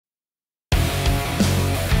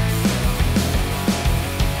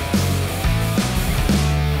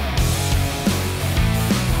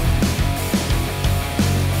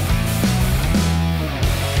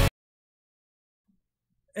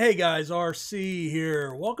Hey guys, RC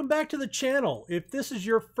here. Welcome back to the channel. If this is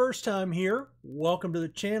your first time here, welcome to the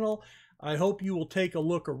channel. I hope you will take a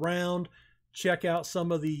look around, check out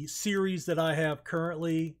some of the series that I have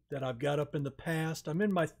currently that I've got up in the past. I'm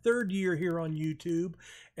in my third year here on YouTube,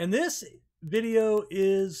 and this video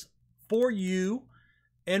is for you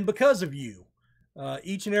and because of you,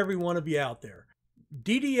 each and every one of you out there.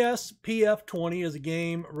 DDSPF20 is a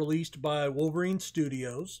game released by Wolverine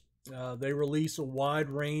Studios. They release a wide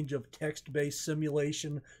range of text-based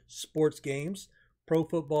simulation sports games: pro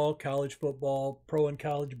football, college football, pro and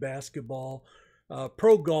college basketball,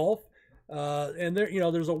 pro golf, and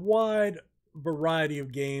there's a wide variety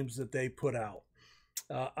of games that they put out.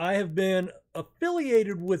 I have been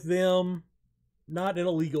affiliated with them, not in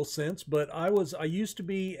a legal sense, but I used to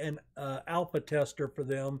be an alpha tester for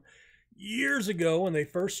them years ago when they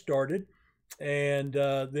first started. And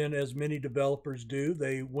then, as many developers do,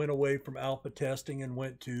 they went away from alpha testing and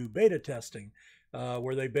went to beta testing,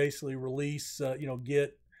 where they basically release,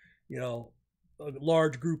 get, a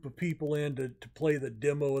large group of people in to play the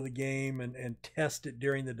demo of the game and test it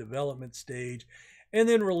during the development stage, and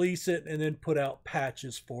then release it and then put out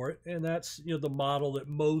patches for it. And that's, the model that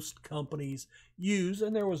most companies use.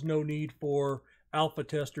 And there was no need for alpha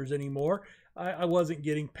testers anymore. I wasn't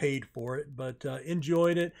getting paid for it, but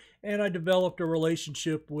enjoyed it. And I developed a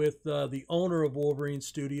relationship with the owner of Wolverine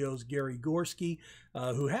Studios, Gary Gorski,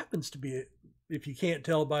 who happens to be, if you can't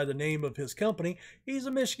tell by the name of his company, he's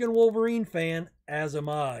a Michigan Wolverine fan, as am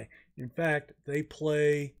I. In fact, they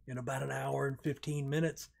play in about an hour and 15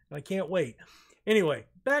 minutes. And I can't wait. Anyway,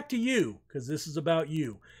 back to you, because this is about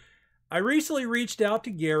you. I recently reached out to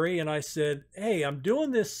Gary and I said, hey, I'm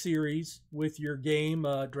doing this series with your game,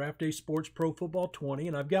 Draft Day Sports Pro Football 20,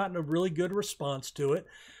 and I've gotten a really good response to it.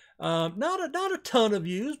 Not a ton of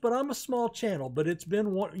views, but I'm a small channel, but it's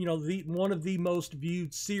been one of the most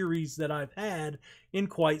viewed series that I've had in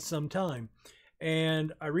quite some time.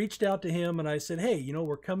 And I reached out to him and I said, hey,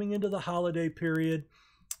 we're coming into the holiday period.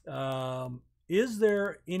 Is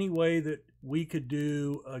there any way that we could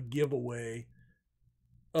do a giveaway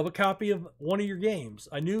of a copy of one of your games?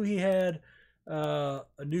 I knew he had the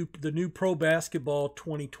new Pro Basketball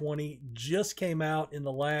 2020 just came out in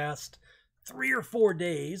the last 3 or 4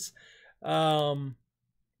 days. And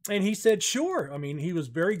he said, sure. I mean, he was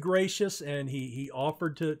very gracious and he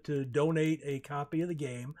offered to donate a copy of the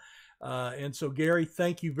game. And so, Gary,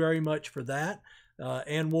 thank you very much for that.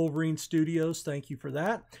 And Wolverine Studios, thank you for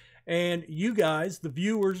that. And you guys, the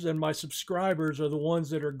viewers and my subscribers, are the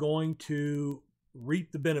ones that are going to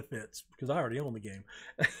reap the benefits, because I already own the game.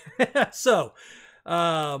 So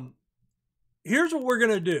here's what we're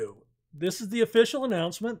going to do. This is the official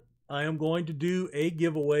announcement. I am going to do a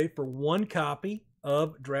giveaway for one copy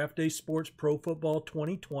of Draft Day Sports Pro Football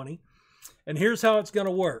 2020. And here's how it's going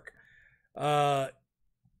to work. I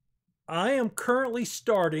am currently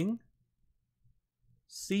starting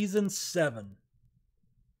season 7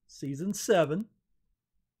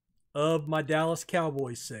 of my Dallas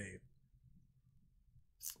Cowboys save.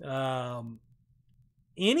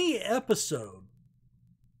 Any episode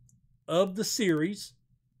of the series,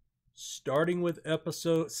 starting with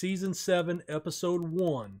season 7, episode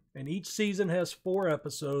 1, and each season has 4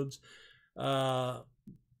 episodes,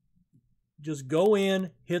 just go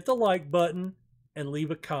in, hit the like button, and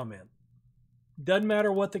leave a comment. Doesn't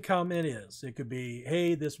matter what the comment is. It could be,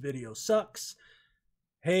 hey, this video sucks.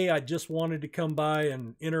 Hey, I just wanted to come by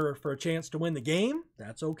and enter for a chance to win the game.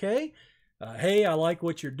 That's okay. Hey, I like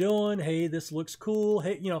what you're doing. Hey, this looks cool.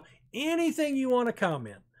 Hey, anything you want to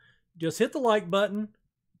comment, just hit the like button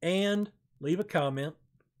and leave a comment,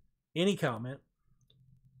 any comment.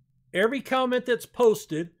 Every comment that's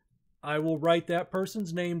posted, I will write that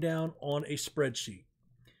person's name down on a spreadsheet.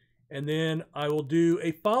 And then I will do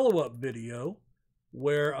a follow-up video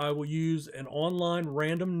where I will use an online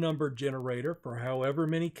random number generator for however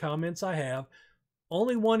many comments I have.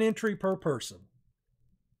 Only 1 entry per person.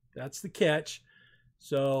 That's the catch.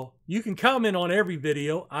 So you can comment on every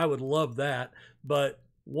video. I would love that. But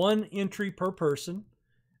 1 entry per person.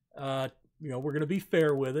 We're going to be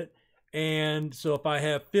fair with it. And so if I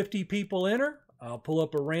have 50 people enter, I'll pull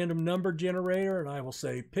up a random number generator and I will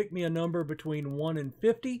say, pick me a number between 1 and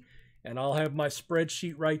 50. And I'll have my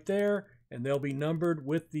spreadsheet right there. And they'll be numbered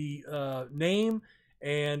with the name.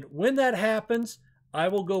 And when that happens, I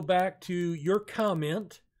will go back to your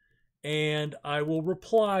comment and I will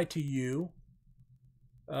reply to you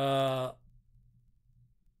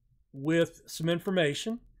with some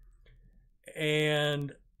information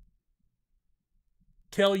and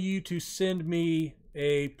tell you to send me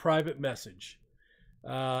a private message,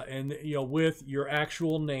 and with your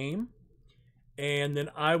actual name and then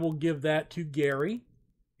I will give that to Gary.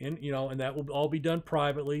 And, and that will all be done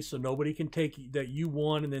privately, so nobody can take that you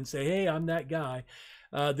won and then say, hey, I'm that guy.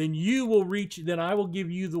 Then I will give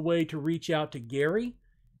you the way to reach out to Gary,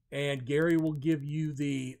 and Gary will give you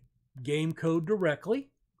the game code directly.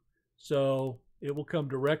 So it will come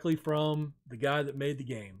directly from the guy that made the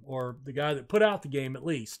game, or the guy that put out the game at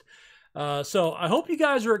least. So I hope you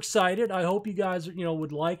guys are excited. I hope you guys,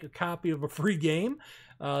 would like a copy of a free game.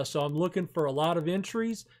 So I'm looking for a lot of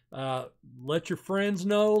entries. Let your friends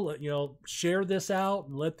know, share this out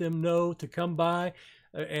and let them know to come by.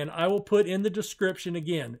 And I will put in the description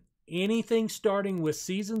again, anything starting with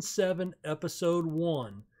season 7, episode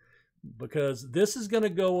 1, because this is going to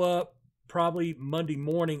go up probably Monday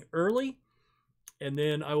morning early. And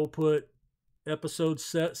then I will put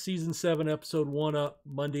season 7, episode 1 up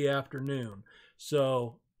Monday afternoon.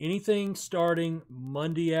 So anything starting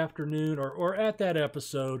Monday afternoon or at that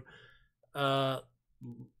episode,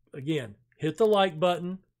 again, hit the like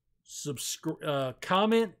button, subscribe,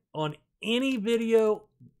 comment on any video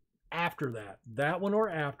after that one or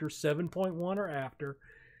after, 7.1 or after.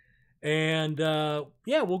 And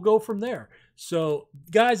yeah, we'll go from there. So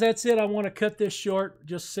guys, that's it. I want to cut this short,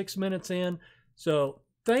 just 6 minutes in. So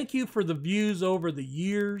thank you for the views over the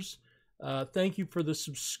years. Thank you for the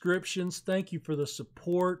subscriptions. Thank you for the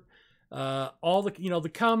support. All the,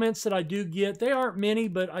 the comments that I do get, they aren't many,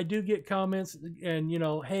 but I do get comments and,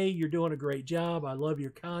 hey, you're doing a great job. I love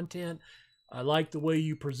your content. I like the way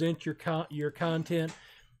you present your content.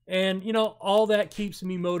 And, all that keeps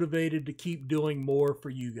me motivated to keep doing more for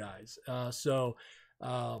you guys.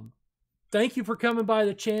 Thank you for coming by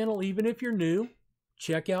the channel. Even if you're new,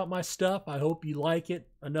 check out my stuff. I hope you like it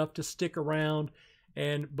enough to stick around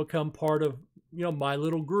and become part of, my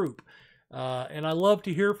little group. And I love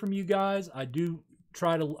to hear from you guys. I do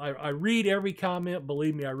try to, I read every comment.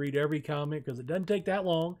 Believe me, I read every comment because it doesn't take that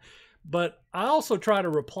long. But I also try to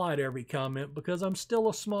reply to every comment because I'm still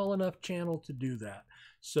a small enough channel to do that.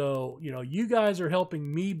 So, you guys are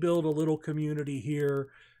helping me build a little community here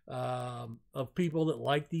of people that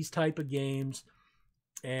like these type of games.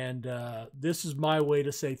 And this is my way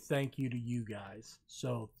to say thank you to you guys.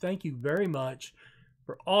 So thank you very much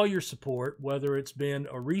for all your support, whether it's been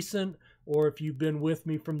a recent or if you've been with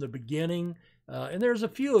me from the beginning. And there's a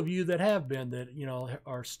few of you that have been that,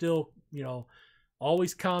 are still,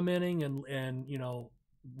 always commenting and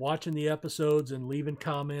watching the episodes and leaving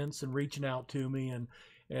comments and reaching out to me.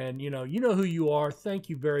 And you know who you are. Thank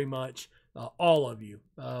you very much, all of you,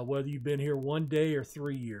 whether you've been here 1 day or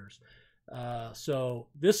 3 years. So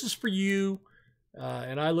this is for you,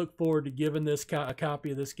 and I look forward to giving this a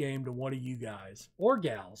copy of this game to one of you guys or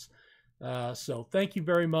gals. So thank you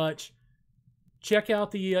very much. Check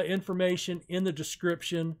out the information in the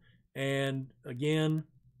description. And again,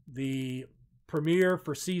 the premiere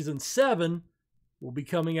for season 7 will be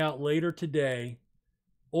coming out later today,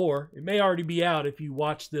 or it may already be out if you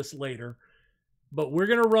watch this later, but we're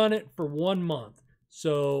going to run it for 1 month.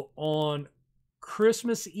 So on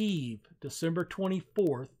Christmas Eve, December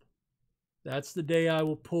 24th, that's the day I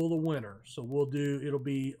will pull the winner. So it'll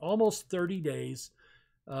be almost 30 days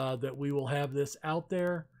that we will have this out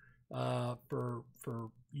there for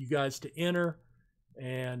you guys to enter.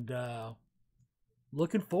 And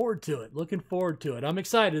looking forward to it. I'm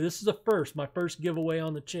excited. This is my first giveaway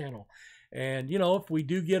on the channel. And, if we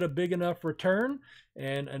do get a big enough return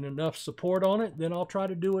and enough support on it, then I'll try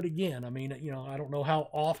to do it again. I mean, I don't know how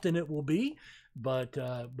often it will be, but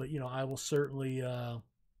I will certainly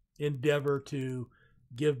endeavor to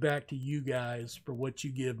give back to you guys for what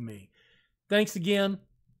you give me. Thanks again.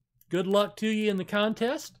 Good luck to you in the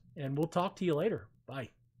contest, and we'll talk to you later.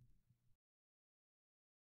 Bye.